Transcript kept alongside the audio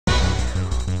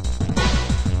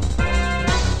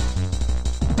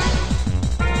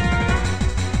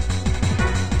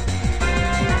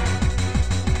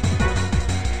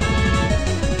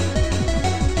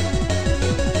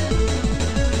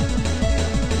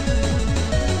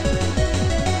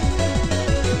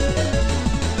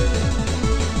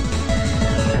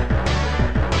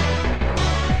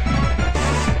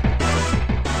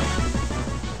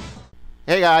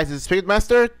Hey guys, this is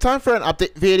Pikmin. Time for an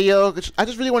update video. I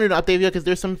just really wanted an update video because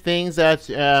there's some things that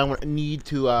I need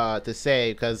to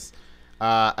say because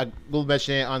I will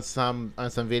mention it on some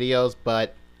videos,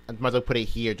 but I might as well put it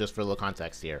here just for a little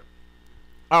context here.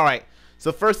 All right.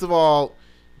 So first of all,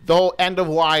 the whole end of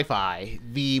Wi-Fi,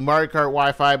 the Mario Kart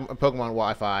Wi-Fi, Pokemon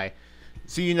Wi-Fi.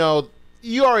 So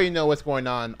you already know what's going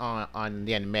on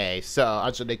the end of May. So I'm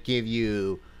just gonna give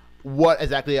you what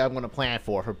exactly I'm gonna plan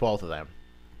for both of them.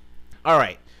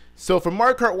 Alright, so for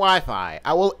Mario Kart Wi-Fi,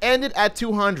 I will end it at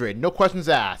 200, no questions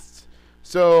asked.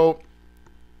 So,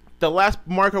 the last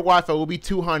Mario Kart Wi-Fi will be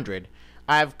 200.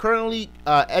 I've currently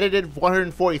edited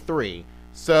 143,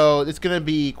 so it's going to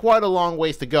be quite a long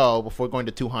ways to go before going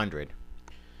to 200.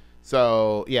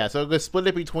 So, yeah, so I'm going to split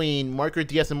it between Mario Kart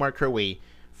DS and Mario Kart Wii,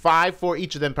 5 for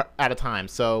each of them at a time.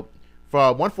 So,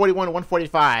 from 141 to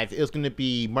 145, it's going to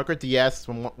be Mario Kart DS,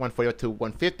 from 141 to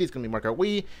 150, it's going to be Mario Kart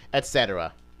Wii,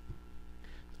 etc.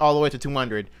 All the way to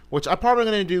 200, which I'm probably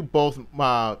going to do both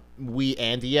Wii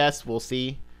and DS. We'll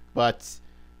see, but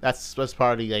that's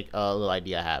probably like a little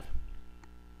idea I have.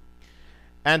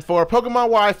 And for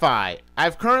Pokemon Wi-Fi,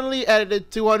 I've currently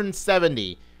edited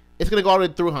 270. It's going to go all the way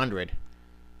to 300.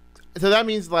 So that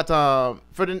means that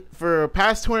for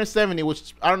past 270,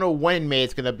 which I don't know when in May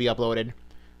it's going to be uploaded,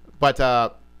 but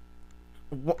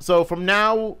so from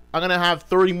now I'm going to have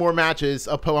 30 more matches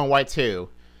of Pokemon White 2.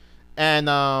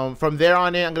 And from there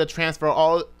on in, I'm gonna transfer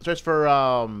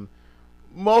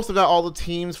most of all the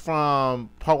teams from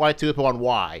Part Y to Pokemon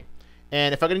Y.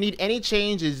 And if I'm gonna need any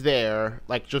changes there,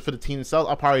 like just for the team itself,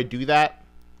 I'll probably do that.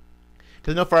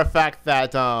 Because I know for a fact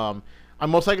that I'm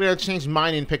most likely gonna change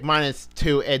mine in Pikmin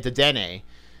to a Dedenne.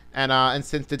 And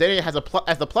since Dedenne has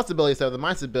the plus ability instead of the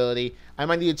minus ability, I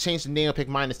might need to change the name of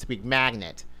Pikmin to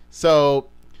Pikmagnet. So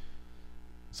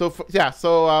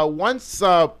once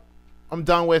I'm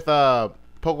done with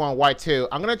Pokemon White 2,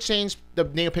 I'm going to change the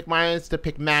name of Pikmin to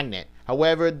Pikmagnet.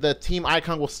 However, the team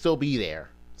icon will still be there.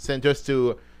 So just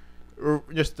to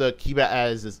keep it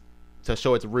as, to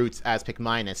show its roots as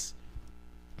Pikminus.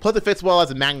 Plus it fits well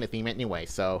as a magnet theme anyway,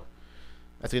 so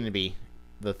that's going to be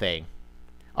the thing.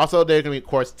 Also, there are going to be, of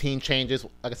course, team changes.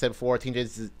 Like I said before, team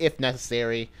changes if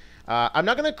necessary. I'm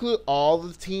not going to include all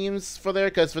the teams for there,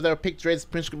 because for their Pick Driz,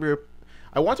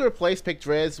 I want to replace Pick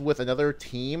Driz with another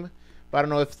team, but I don't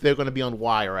know if they're going to be on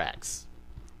Y or X.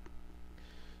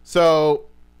 So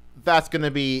that's going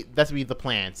to be the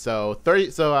plan. So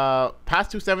past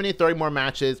 270, 30 more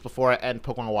matches before I end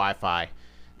Pokemon Wi-Fi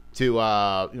to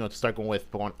to start going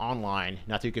with Pokemon Online,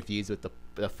 not to be confused with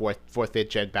the fourth, 5th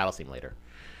gen Battle Simulator.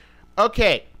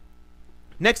 Okay,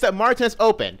 next up, Mario Tennis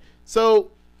Open.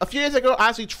 So a few days ago, I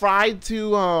actually tried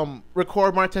to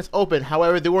record Mario Tennis Open.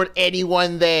 However, there weren't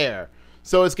anyone there.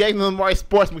 So it's getting the Mario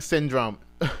Sportsman syndrome,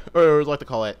 or as I like to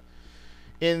call it,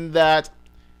 in that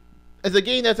it's a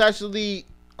game that's actually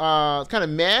kind of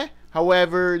meh.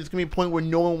 However, there's gonna be a point where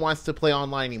no one wants to play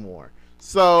online anymore.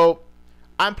 So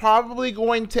I'm probably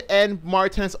going to end Mario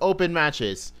Tennis Open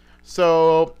matches.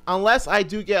 So unless I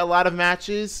do get a lot of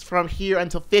matches from here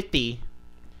until 50,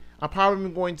 I'm probably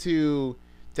going to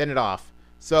end it off.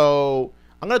 So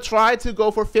I'm gonna try to go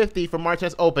for 50 for Mario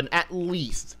Tennis Open at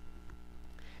least.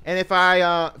 And if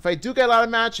I do get a lot of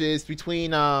matches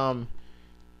between get a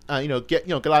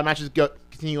lot of matches,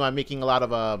 continue on making a lot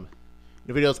of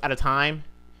videos at a time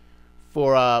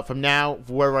for from now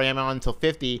wherever I am on until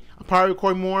 50, I'll probably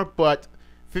record more, but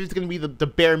 50 is gonna be the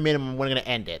bare minimum when I'm gonna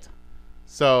end it.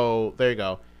 So there you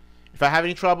go. If I have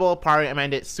any trouble, probably I'm gonna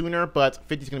end it sooner, but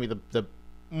 50 is gonna be the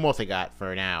most I got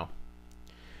for now.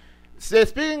 So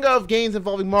speaking of games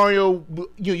involving Mario,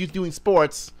 you doing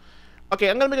sports. Okay,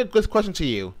 I'm gonna make a good question to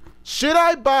you. Should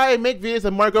I buy and make videos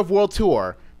of Mario Kart World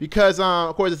Tour? Because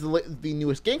of course it's the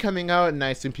newest game coming out, and I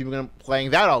assume people are gonna be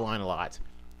playing that online a lot,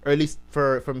 or at least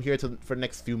from here to for the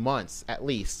next few months at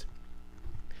least.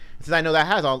 Since I know that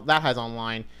has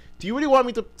online, do you really want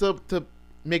me to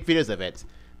make videos of it?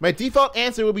 My default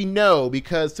answer would be no,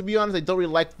 because to be honest, I don't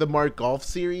really like the Mario Golf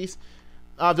series.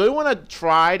 The only one I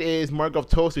tried is Mario Golf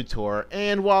Toaster Tour,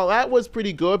 and while that was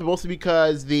pretty good, but mostly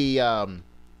because the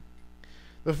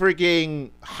freaking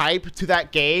hype to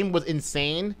that game was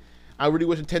insane. I really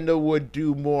wish Nintendo would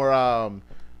do more of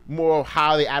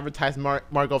how they advertise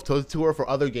Mario Golf Toaster Tour for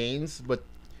other games, but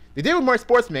they did with Mario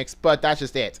Sports Mix, but that's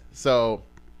just it. So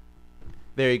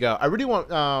there you go. I really want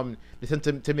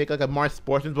Nintendo to make like a Mario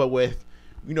Sports Mix, but with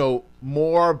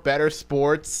more better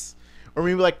sports, or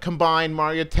maybe like combine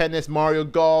Mario Tennis, Mario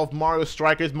Golf, Mario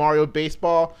Strikers, Mario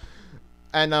Baseball,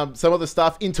 and some other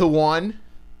stuff into one.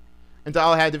 And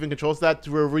I'll have different controls to that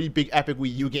to a really big epic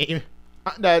Wii U game.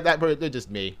 That's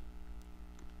just me.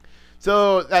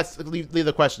 So that's leave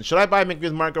the question. Should I buy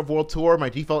Pikmin Mario Kart World Tour? My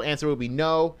default answer would be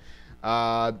no.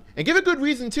 And give a good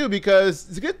reason too, because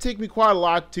it's gonna take me quite a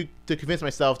lot to convince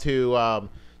myself to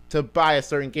buy a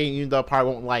certain game, even though I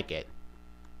probably won't like it.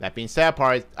 That being said,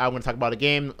 I'm going to talk about a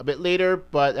game a bit later,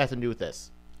 but that has to do with this.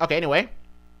 Okay, anyway.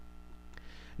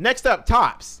 Next up,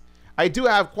 tops. I do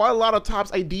have quite a lot of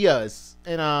tops ideas,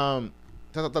 and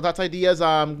tops ideas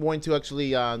I'm going to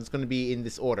actually it's going to be in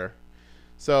this order.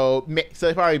 So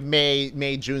probably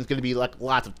May, June is going to be like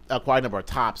lots of quite a number of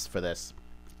tops for this.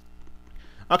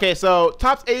 Okay, so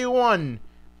tops 81.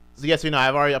 So yes, we know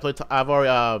I've already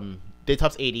did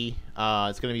tops 80.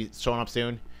 It's going to be showing up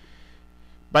soon.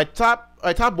 I top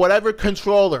whatever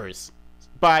controllers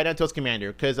by Nintendo's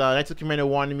Commander, because Nintendo's Commander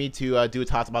wanted me to do a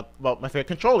toss about my favorite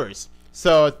controllers.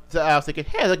 So I was thinking,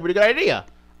 hey, that's a pretty good idea.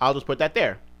 I'll just put that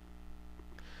there.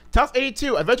 Tops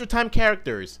 82, Adventure Time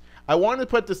characters. I wanted to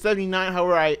put the 79,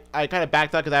 however, I kind of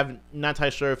backed out because I'm not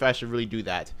entirely sure if I should really do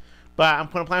that. But I'm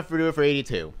planning to do it for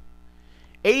 82.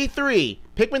 83,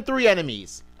 Pikmin 3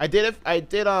 enemies. I did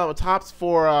tops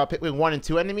for Pikmin 1 and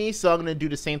 2 enemies, so I'm going to do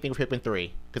the same thing for Pikmin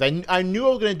 3. Because I knew I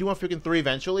was going to do one for Pikmin 3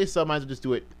 eventually, so I might as well just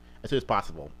do it as soon as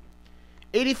possible.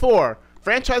 84,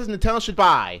 franchises Nintendo should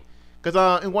buy.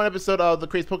 Because in one episode of the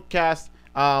Crazy Podcast,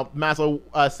 Maslow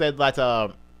said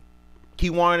that he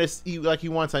wants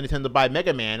Nintendo to buy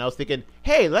Mega Man. I was thinking,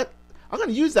 hey, I'm going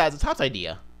to use that as a tops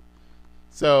idea.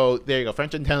 So there you go,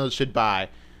 franchise Nintendo should buy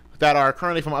that are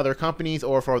currently from other companies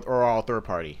or all third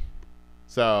party.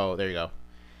 So there you go.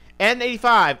 And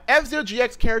 85, F-Zero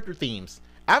GX character themes.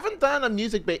 I haven't done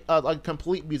a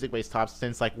complete music-based top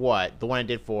since the one I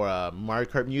did for Mario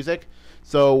Kart music.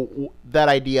 So that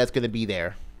idea is going to be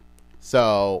there.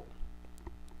 So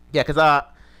yeah, because I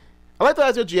like the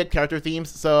F-Zero GX character themes,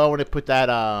 so I want to put that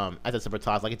as a separate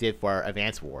toss like I did for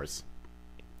Advance Wars.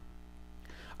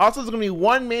 Also, there's going to be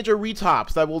one major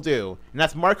retops that we'll do, and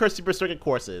that's Mario Kart Super Circuit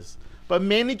courses. But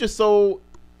mainly just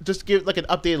give an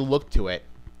updated look to it.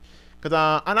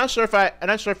 Because I'm not sure if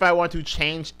I want to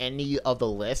change any of the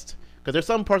list. Because there's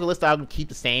some parts of the list that I'm going to keep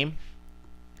the same.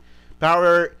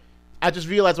 However, I just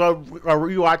realized while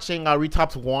rewatching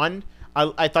Retops 1,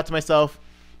 I thought to myself,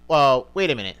 well, wait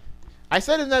a minute. I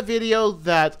said in that video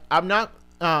that I'm not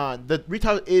the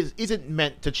Retop isn't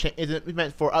meant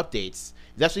for updates.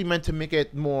 It's actually meant to make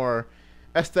it more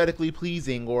aesthetically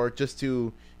pleasing, or just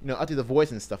to update the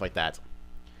voice and stuff like that.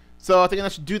 So I think I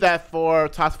should do that for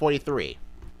Tops 43.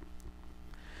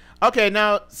 Okay,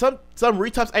 now some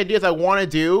retops ideas I want to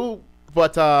do,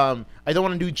 but I don't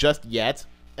want to do just yet,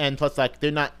 and plus they're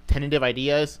not tentative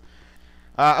ideas.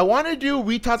 I want to do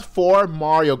retops for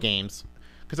Mario games,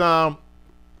 because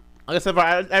like I said,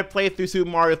 I played through Super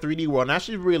Mario 3D World, and I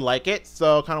actually really like it,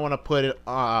 so I kind of want to put it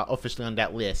officially on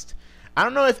that list. I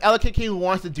don't know if LKK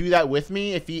wants to do that with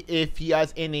me, if he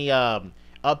has any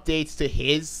updates to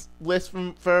his list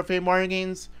for Mario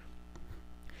games.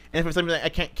 And if it's something that I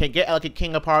can't get LKK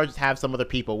King apart, just have some other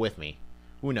people with me.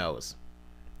 Who knows?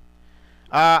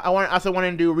 I also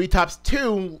want to do Retops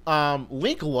 2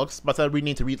 Link looks, but we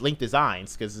need to read Link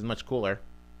designs because it's much cooler.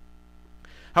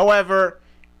 However,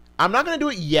 I'm not going to do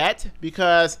it yet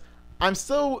because I'm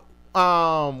still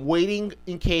waiting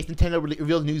in case Nintendo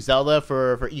reveals new Zelda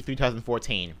for E3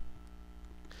 2014.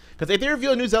 Because if they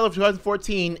reveal a new Zelda for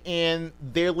 2014 and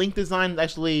their Link design is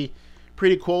actually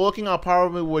pretty cool looking, I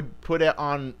probably would put it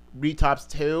on Retops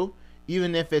 2,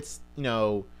 even if it's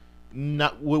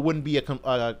wouldn't be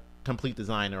a complete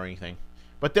design or anything.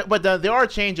 But there are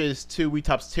changes to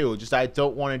Retops 2. Just I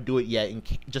don't want to do it yet,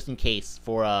 just in case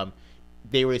for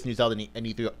they release new Zelda in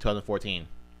E3 2014.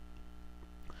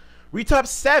 Retops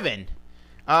 7.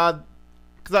 I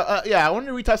wanted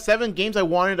to Retops 7 games I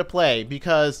wanted to play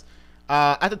because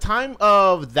at the time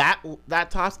of that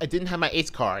toss, I didn't have my Ace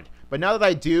card. But now that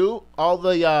I do, all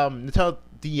the Nintendo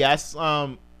DS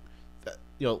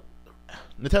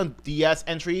Nintendo DS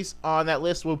entries on that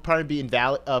list will probably be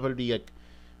invalid,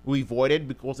 will be voided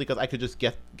because I could just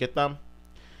get them.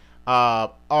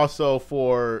 Also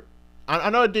for I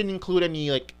know it didn't include any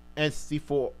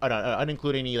NC4. I didn't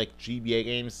include any GBA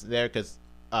games there because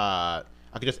I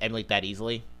could just emulate that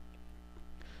easily.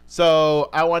 So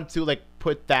I want to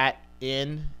put that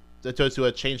in to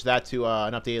change that to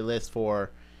an updated list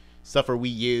for stuff for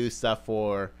Wii U, stuff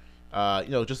for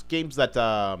just games that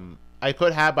I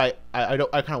could have, I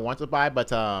kind of want to buy, but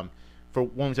for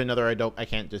one reason or another I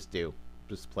can't just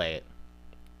play it.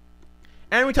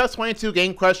 And we touched 22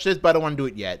 game questions, but I don't want to do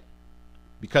it yet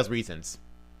because reasons.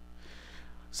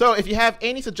 So if you have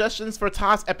any suggestions for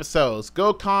TOS episodes,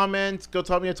 go comment, go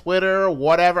tell me on Twitter,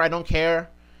 whatever, I don't care.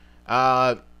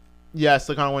 Yeah,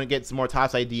 so kind of want to get some more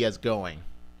TOS ideas going.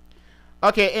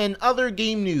 Okay, in other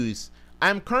game news,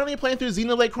 I'm currently playing through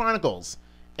Xenoblade Chronicles,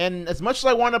 and as much as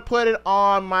I want to put it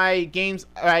on my games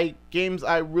I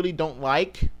really don't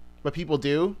like, but people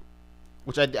do,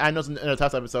 which I know is in a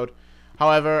task episode.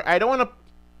 However, I don't want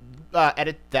to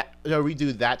edit that or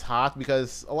redo that task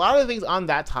because a lot of the things on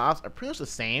that task are pretty much the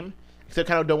same. Except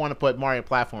I kind of don't want to put Mario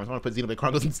platforms. I want to put Xenoblade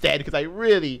Chronicles instead because I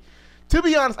really, to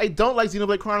be honest, I don't like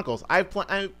Xenoblade Chronicles. I'm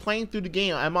playing through the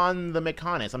game. I'm on the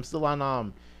mechanics. I'm still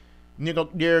on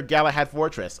near Galahad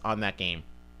Fortress on that game,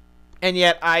 and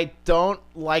yet I don't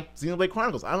like Xenoblade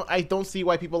Chronicles. I don't see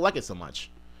why people like it so much.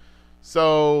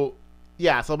 So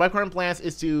yeah, so my current plans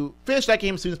is to finish that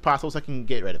game as soon as possible so I can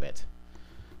get rid of it.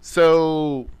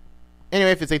 So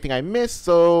anyway, if there's anything I missed,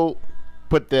 so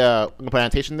I'm gonna put an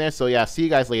annotation there. So yeah, see you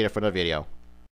guys later for the video.